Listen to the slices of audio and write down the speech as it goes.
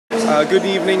Good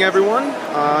evening, everyone.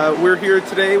 We're here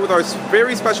today with our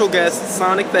very special guest,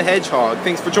 Sonic the Hedgehog.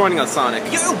 Thanks for joining us, Sonic.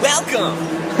 You're welcome!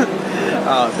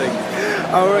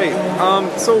 Thanks.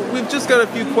 Alright, so we've just got a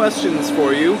few questions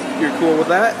for you. You're cool with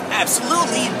that?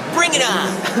 Absolutely! Bring it on!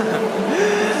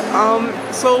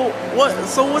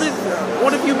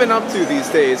 What have you been up to these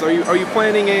days? Are you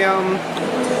planning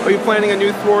a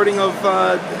new thwarting of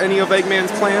any of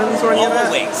Eggman's plans or any of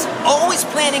that? Always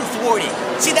planning thwarting.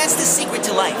 See, that's the secret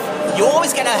to life. You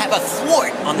always gotta have a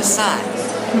thwart on the side.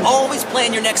 Always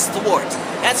plan your next thwart.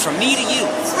 That's from me to you,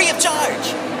 free of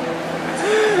charge.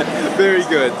 Very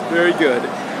good, very good.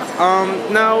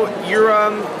 Now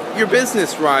your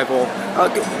business rival.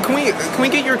 Can we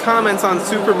get your comments on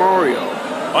Super Mario?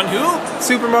 On who?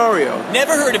 Super Mario.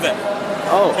 Never heard of him.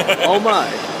 Oh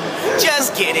my.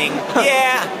 Just kidding.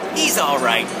 Yeah, he's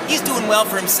alright. He's doing well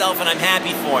for himself and I'm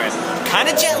happy for him.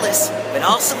 Kinda jealous, but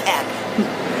also happy.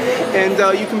 And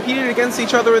you competed against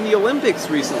each other in the Olympics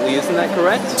recently, isn't that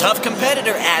correct? Tough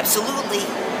competitor, absolutely.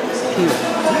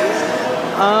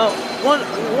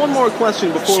 One more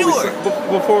question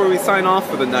before we sign off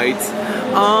for the night.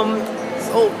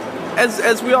 So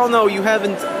as we all know, you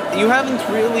haven't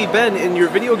really been in your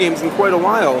video games in quite a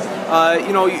while.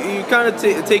 You kind of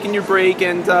taken your break,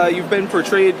 and you've been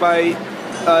portrayed by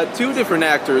two different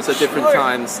actors at different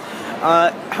times.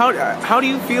 How do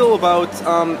you feel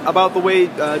about the way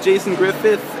Jason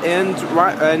Griffith and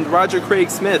Roger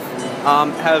Craig Smith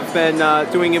have been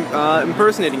doing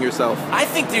impersonating yourself? I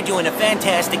think they're doing a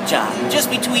fantastic job.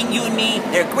 Just between you and me,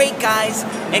 they're great guys,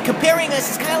 and comparing us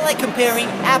is kind of like comparing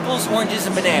apples, oranges,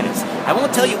 and bananas. I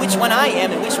won't tell you which one I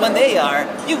am and which one they are.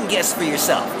 You can guess for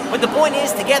yourself. But the point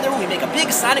is, together we make a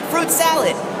big Sonic fruit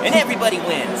salad, and everybody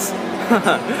wins.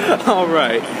 All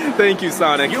right. Thank you,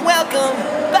 Sonic. You're welcome.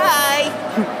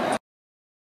 Bye.